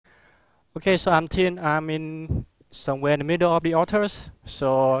Okay, so I'm Tien. I'm in somewhere in the middle of the authors.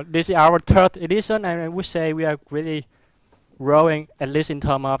 So this is our third edition, and I would say we are really growing, at least in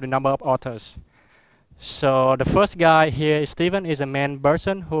terms of the number of authors. So the first guy here is Stephen, is a main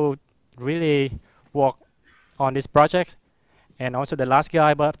person who really worked on this project, and also the last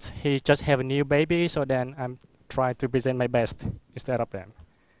guy, but he just have a new baby. So then I'm trying to present my best instead of them.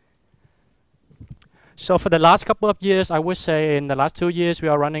 So for the last couple of years, I would say in the last 2 years, we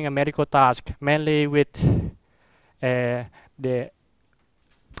are running a medical task, mainly with it's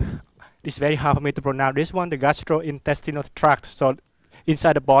very hard for me to pronounce this one, the gastrointestinal tract. So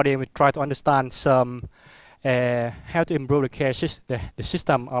inside the body, we try to understand some how to improve the care the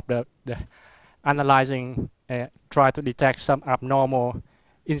system of the analyzing, try to detect some abnormal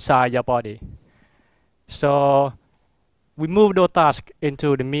inside your body. So we move those tasks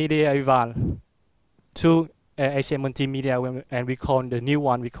into the MediaEval to ACM Multimedia, and we call the new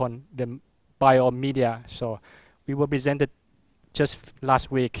one, we call the biomedia. So we were presented just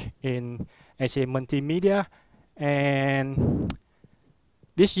last week in ACM Multimedia, and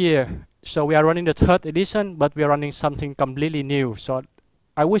this year, so we are running the third edition, but we are running something completely new. So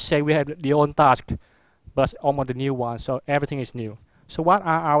I would say we have the old task, but almost the new one, so everything is new. So what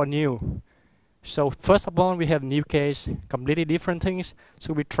are our new? So first of all, we have new case, completely different things.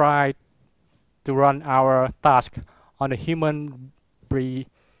 So we try to run our task on the human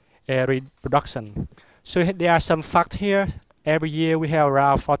reproduction. So there are some facts here. Every year we have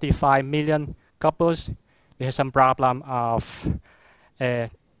around 45 million couples. We have some problem of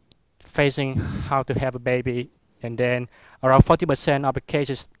facing how to have a baby, and then around 40% of the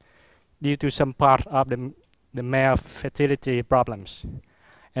cases due to some part of the male fertility problems.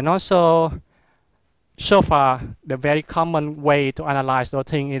 And also, so far, the very common way to analyze those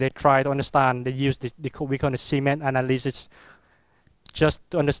things is they try to understand, they use we call the semen analysis, just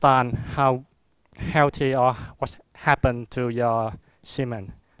to understand how healthy or what's happened to your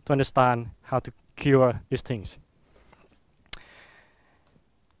semen, to understand how to cure these things.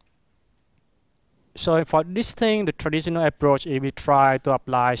 So for this thing, the traditional approach is we try to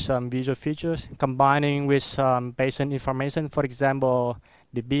apply some visual features, combining with some patient information, for example,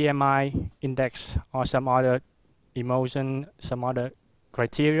 the BMI index or some other emotion, some other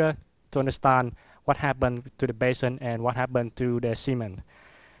criteria to understand what happened to the patient and what happened to the semen.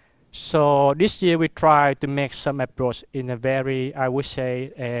 So this year we try to make some approach in a very, I would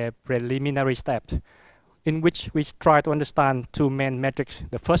say, a preliminary step, in which we try to understand two main metrics.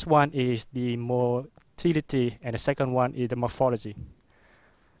 The first one is the motility, and the second one is the morphology.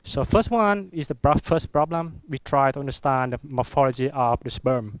 So first one is the first problem. We try to understand the morphology of the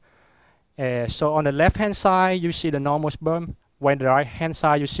sperm. So on the left-hand side, you see the normal sperm. When the right-hand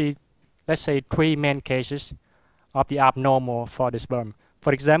side, you see, let's say, 3 main cases of the abnormal for the sperm.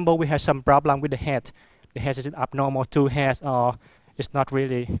 For example, we have some problem with the head. The head is abnormal, 2 heads, or it's not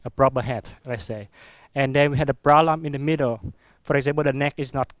really a proper head, let's say. And then we had a problem in the middle. For example, the neck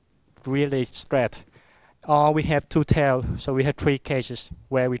is not really straight. Or we have 2 tails, so we have 3 cases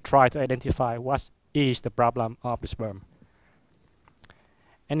where we try to identify what is the problem of the sperm.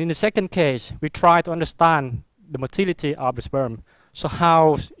 And in the second case, we try to understand the motility of the sperm. So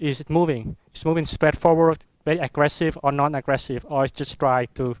how is it moving? It's moving straight forward, very aggressive or non-aggressive, or it's just try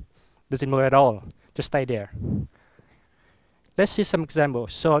to, doesn't move at all, just stay there. Let's see some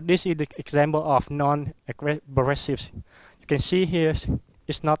examples. So this is the example of non-aggressive. You can see here,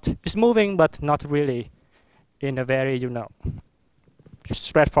 it's moving, but not really in a very,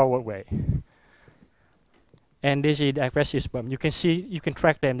 straightforward way. And this is the aggressive sperm. You can see, you can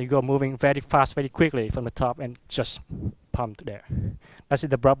track them. They go moving very fast, very quickly from the top and just pumped there. That's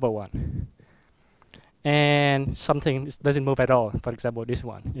the proper one. And something doesn't move at all. For example, this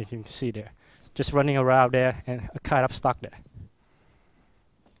one, you can see there. Just running around there and kind of stuck there.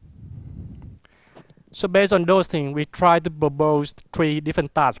 So based on those things, we try to propose 3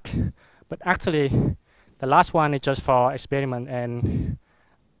 different tasks. But actually, the last one is just for experiment, and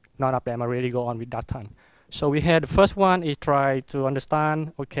none of them are really go on with that time. So we had the first one is try to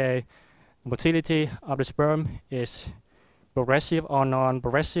understand, okay, motility of the sperm is progressive or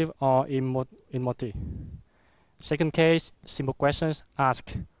non-progressive or immotive. Second case, simple questions,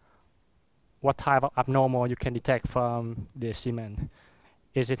 ask what type of abnormal you can detect from the semen.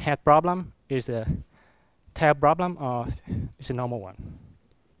 Is it head problem? Is it a tail problem, or is it a normal one?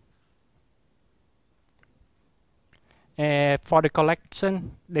 For the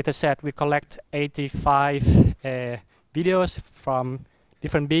collection dataset, we collect 85 videos from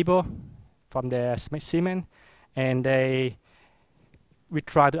different people from the semen, and we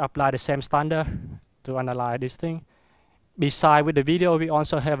try to apply the same standard to analyze this thing. Beside with the video, we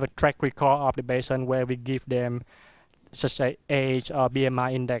also have a track record of the patient where we give them such a age or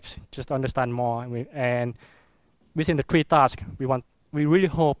BMI index just to understand more. And within the 3 tasks, we really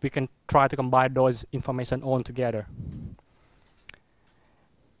hope we can try to combine those information all together.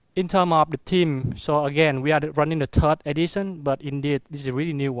 In terms of the team, so again, we are running the 3rd edition, but indeed, this is a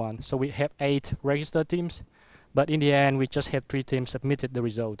really new one. So we have 8 registered teams, but in the end, we just have 3 teams submitted the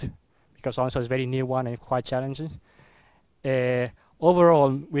result, because also it's a very new one and quite challenging.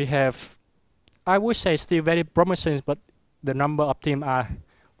 Overall, we have, I would say, still very promising, but the number of teams are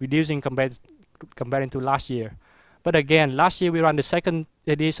reducing comparing to last year. But again, last year we ran the 2nd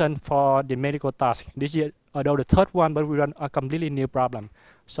edition for the medical task. This year, although the 3rd one, but we run a completely new problem.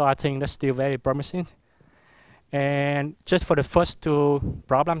 So I think that's still very promising. And just for the first 2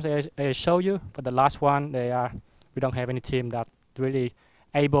 problems I show you, for the last one, we don't have any team that really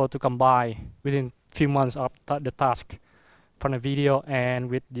able to combine within few months of the task from the video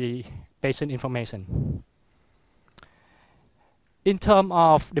and with the patient information. In terms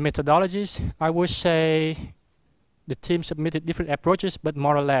of the methodologies, I would say the team submitted different approaches, but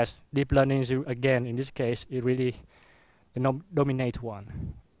more or less, deep learning is, again, in this case, it really the dominate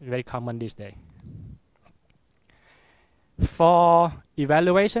one. It's very common these days. For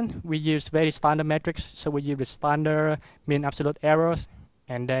evaluation, we use very standard metrics. So we use the standard mean absolute errors,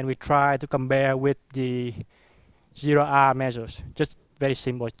 and then we try to compare with the 0R measures. Just very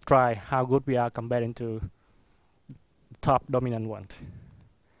simple, try how good we are comparing to top dominant one.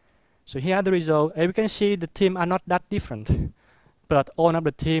 So here are the results. As you can see, the team are not that different, but all of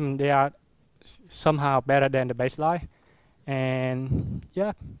the team, they are somehow better than the baseline, and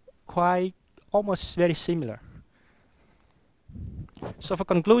yeah, quite almost very similar. So for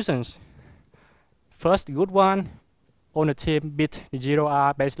conclusions, first, good one, on the team beat the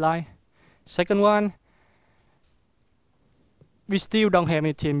 0R baseline. Second one, we still don't have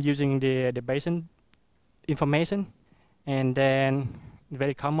any team using the patient information, and then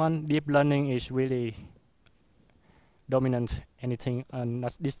very common, deep learning is really dominant anything on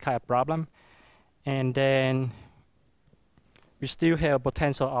this kind of problem. And then we still have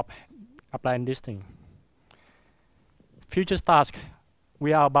potential of applying this thing. Future task,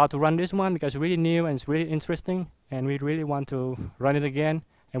 we are about to run this one because it's really new and it's really interesting, and we really want to run it again,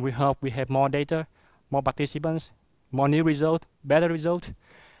 and we hope we have more data, more participants, more new result, better result.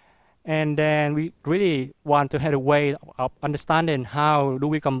 And then we really want to have a way of understanding how do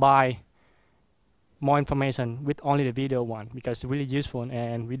we combine more information with only the video one, because it's really useful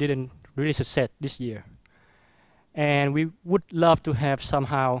and we didn't really succeed this year. And we would love to have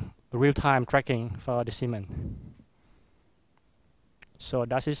somehow real-time tracking for the semen. So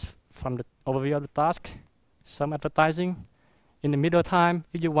that is from the overview of the task. Some advertising. In the middle time,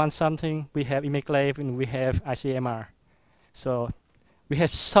 if you want something, we have ImageLab and we have ICMR. So we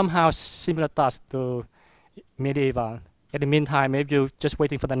have somehow similar tasks to MediaEval. In the meantime, maybe you're just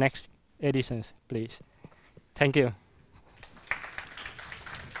waiting for the next editions, please. Thank you.